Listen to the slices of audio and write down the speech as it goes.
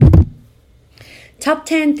Top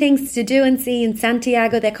 10 things to do and see in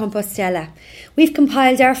Santiago de Compostela. We've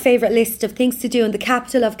compiled our favourite list of things to do in the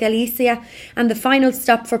capital of Galicia and the final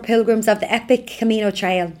stop for pilgrims of the epic Camino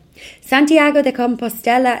Trail. Santiago de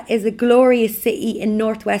Compostela is a glorious city in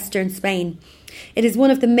northwestern Spain. It is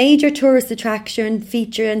one of the major tourist attractions,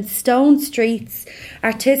 featuring stone streets,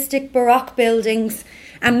 artistic Baroque buildings,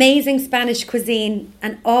 amazing Spanish cuisine,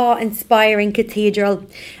 an awe-inspiring cathedral,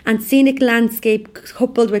 and scenic landscape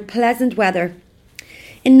coupled with pleasant weather.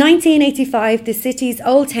 In 1985, the city's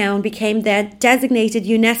old town became the designated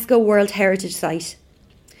UNESCO World Heritage Site.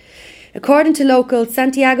 According to locals,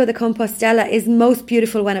 Santiago de Compostela is most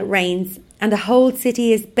beautiful when it rains, and the whole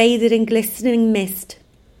city is bathed in glistening mist.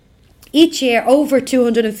 Each year, over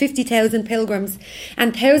 250,000 pilgrims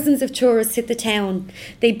and thousands of tourists hit the town.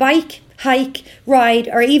 They bike, hike, ride,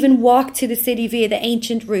 or even walk to the city via the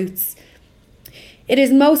ancient routes. It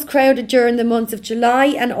is most crowded during the months of July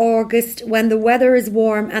and August when the weather is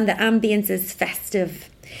warm and the ambience is festive.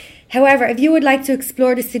 However, if you would like to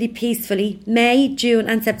explore the city peacefully, May, June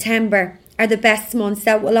and September are the best months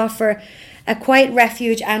that will offer a quiet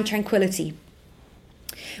refuge and tranquility.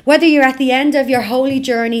 Whether you're at the end of your holy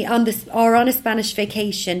journey or on a Spanish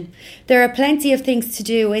vacation, there are plenty of things to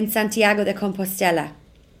do in Santiago de Compostela.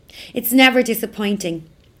 It's never disappointing.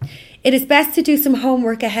 It is best to do some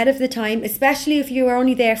homework ahead of the time, especially if you are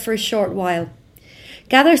only there for a short while.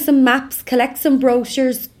 Gather some maps, collect some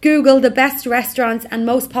brochures, Google the best restaurants and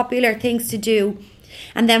most popular things to do,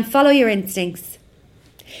 and then follow your instincts.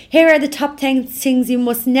 Here are the top 10 things you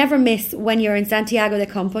must never miss when you're in Santiago de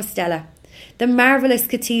Compostela. The marvellous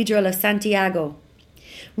Cathedral of Santiago.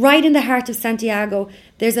 Right in the heart of Santiago,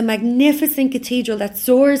 there's a magnificent cathedral that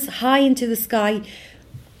soars high into the sky.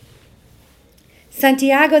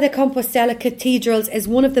 Santiago de Compostela Cathedrals is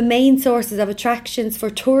one of the main sources of attractions for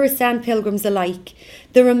tourists and pilgrims alike.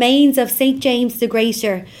 The remains of St. James the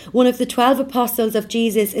Greater, one of the 12 apostles of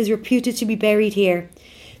Jesus, is reputed to be buried here.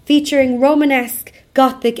 Featuring Romanesque,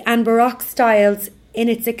 Gothic and Baroque styles in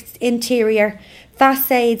its interior,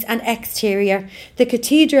 facades and exterior, the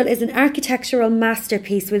cathedral is an architectural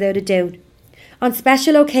masterpiece without a doubt. On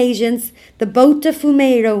special occasions, the Boat de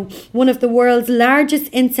Fumero, one of the world's largest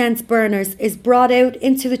incense burners, is brought out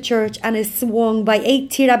into the church and is swung by 8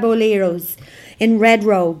 tiraboleros in red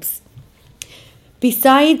robes.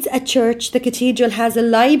 Besides a church, the cathedral has a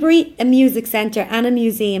library, a music centre and a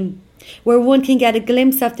museum, where one can get a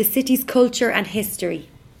glimpse of the city's culture and history.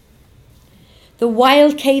 The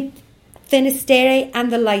wild Cape Finisterre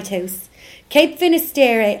and the lighthouse. Cape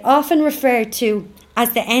Finisterre, often referred to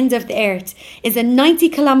as the end of the earth, is a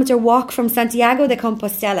 90-kilometre walk from Santiago de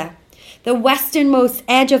Compostela. The westernmost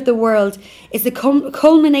edge of the world is the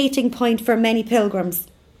culminating point for many pilgrims,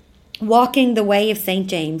 walking the way of St.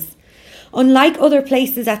 James. Unlike other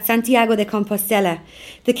places at Santiago de Compostela,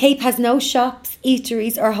 the Cape has no shops,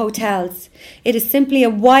 eateries or hotels. It is simply a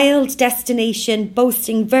wild destination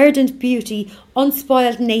boasting verdant beauty,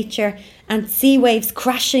 unspoiled nature and sea waves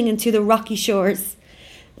crashing into the rocky shores.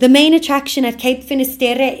 The main attraction at Cape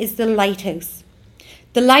Finisterre is the lighthouse.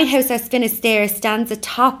 The lighthouse at Finisterre stands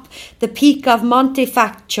atop the peak of Monte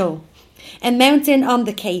Faccio, a mountain on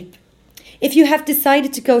the Cape. If you have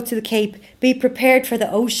decided to go to the Cape, be prepared for the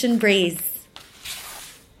ocean breeze.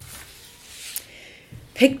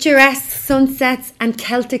 Picturesque sunsets and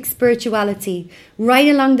Celtic spirituality. Right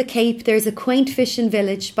along the Cape, there is a quaint fishing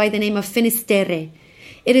village by the name of Finisterre.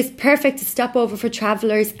 It is perfect to stop over for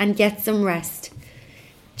travellers and get some rest.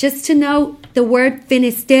 Just to know, the word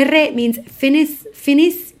Finisterre means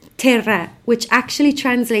finis terra, which actually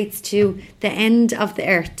translates to the end of the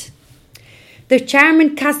earth. The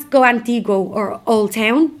charming Casco Antiguo, or Old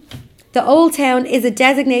Town. The Old Town is a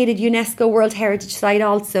designated UNESCO World Heritage Site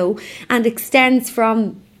also, and extends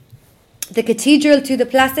from the cathedral to the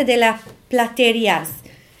Plaza de las Platerías.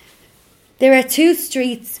 There are 2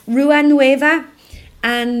 streets, Rua Nueva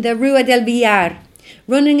and the Rua del Villar,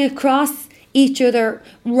 running across each other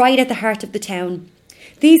right at the heart of the town.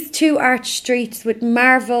 These 2 arched streets will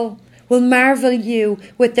marvel you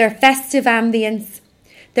with their festive ambience.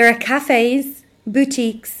 There are cafes,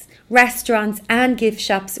 boutiques, restaurants and gift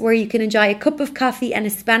shops where you can enjoy a cup of coffee and a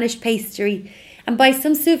Spanish pastry and buy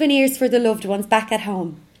some souvenirs for the loved ones back at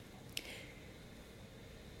home.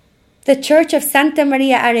 The Church of Santa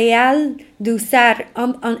Maria Areal do Sar,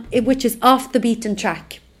 which is off the beaten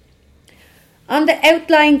track. On the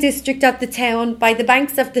outlying district of the town, by the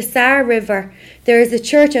banks of the Sar River, there is a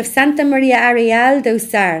church of Santa Maria Areal do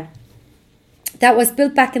Sar that was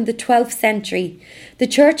built back in the 12th century. The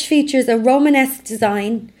church features a Romanesque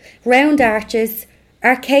design, round arches,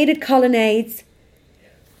 arcaded colonnades,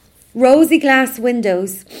 rosy glass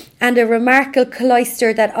windows, and a remarkable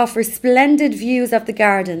cloister that offers splendid views of the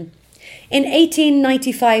garden. In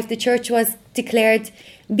 1895, the church was declared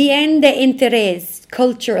Bien de Interés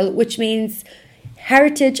cultural, which means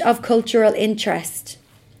heritage of cultural interest.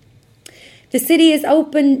 The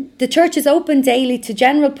church is open daily to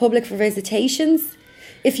general public for visitations.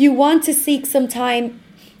 If you want to seek some time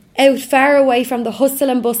out far away from the hustle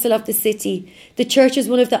and bustle of the city, the church is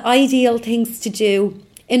one of the ideal things to do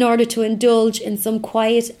in order to indulge in some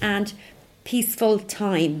quiet and peaceful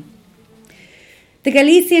time. The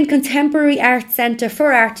Galician Contemporary Art Centre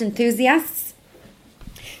for art enthusiasts,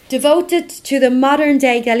 devoted to the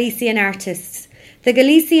modern-day Galician artists. The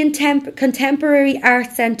Galician Contemporary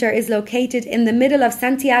Art Centre is located in the middle of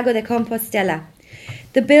Santiago de Compostela.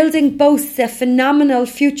 The building boasts a phenomenal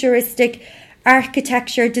futuristic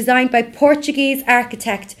architecture designed by Portuguese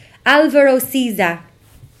architect Álvaro Siza.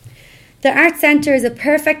 The Art Centre is a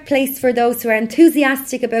perfect place for those who are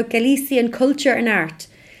enthusiastic about Galician culture and art.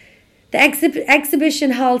 The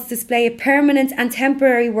exhibition halls display permanent and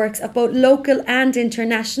temporary works of both local and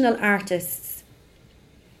international artists.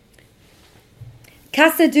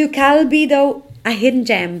 Casa do Calbido, a hidden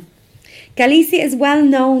gem. Galicia is well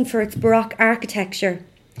known for its Baroque architecture.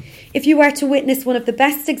 If you are to witness one of the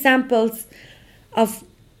best examples of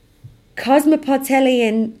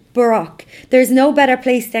cosmopolitan Baroque, there is no better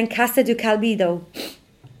place than Casa do Calbido.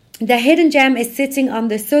 The hidden gem is sitting on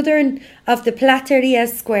the southern of the Plateria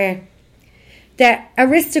Square. The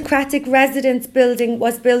aristocratic residence building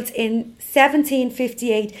was built in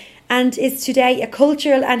 1758 and is today a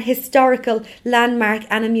cultural and historical landmark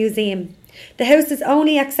and a museum. The house is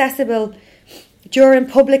only accessible during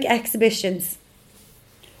public exhibitions.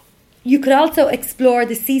 You could also explore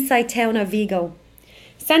the seaside town of Vigo.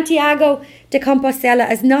 Santiago de Compostela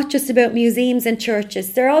is not just about museums and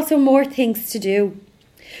churches. There are also more things to do.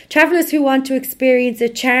 Travellers who want to experience a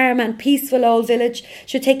charm and peaceful old village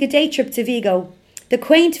should take a day trip to Vigo. The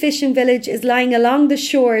quaint fishing village is lying along the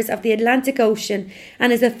shores of the Atlantic Ocean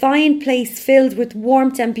and is a fine place filled with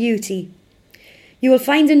warmth and beauty. You will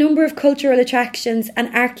find a number of cultural attractions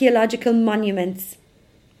and archaeological monuments.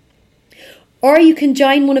 Or you can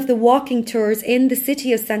join one of the walking tours in the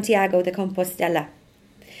city of Santiago de Compostela.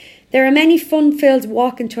 There are many fun-filled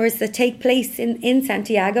walking tours that take place in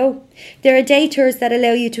Santiago. There are day tours that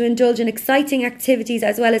allow you to indulge in exciting activities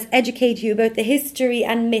as well as educate you about the history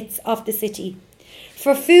and myths of the city.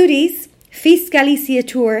 For foodies, Feast Galicia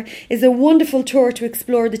Tour is a wonderful tour to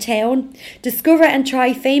explore the town, discover and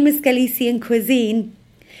try famous Galician cuisine,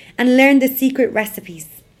 and learn the secret recipes.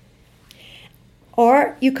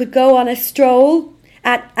 Or you could go on a stroll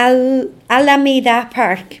at Alameda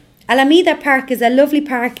Park. Alameda Park is a lovely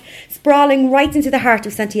park sprawling right into the heart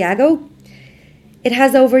of Santiago. It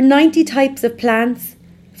has over 90 types of plants,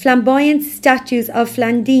 flamboyant statues of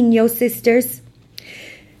Flandino sisters,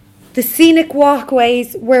 the scenic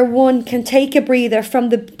walkways where one can take a breather from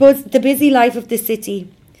the busy life of the city.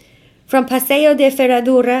 From Paseo de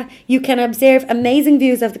Ferradura, you can observe amazing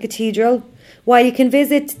views of the cathedral. While you can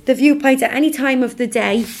visit the viewpoint at any time of the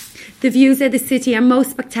day, the views of the city are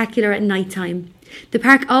most spectacular at night time. The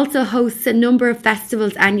park also hosts a number of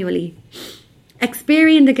festivals annually.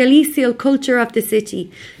 Experience the Galician culture of the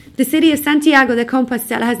city. The city of Santiago de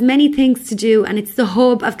Compostela has many things to do and it's the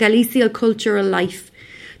hub of Galician cultural life.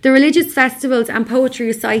 The religious festivals and poetry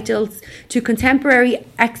recitals to contemporary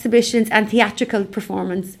exhibitions and theatrical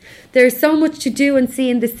performance. There is so much to do and see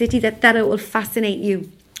in the city that it will fascinate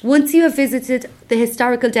you. Once you have visited the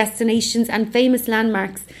historical destinations and famous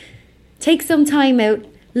landmarks, take some time out,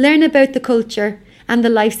 learn about the culture and the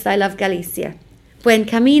lifestyle of Galicia. Buen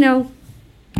camino!